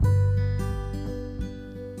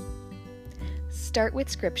Start with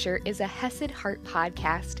Scripture is a Hesed Heart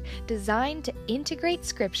podcast designed to integrate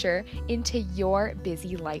Scripture into your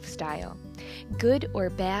busy lifestyle. Good or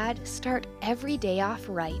bad, start every day off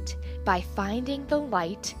right by finding the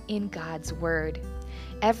light in God's Word.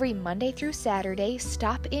 Every Monday through Saturday,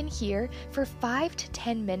 stop in here for 5 to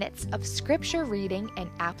 10 minutes of Scripture reading and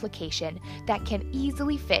application that can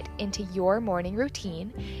easily fit into your morning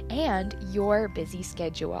routine and your busy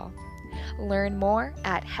schedule. Learn more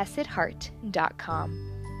at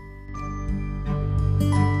HesedHeart.com.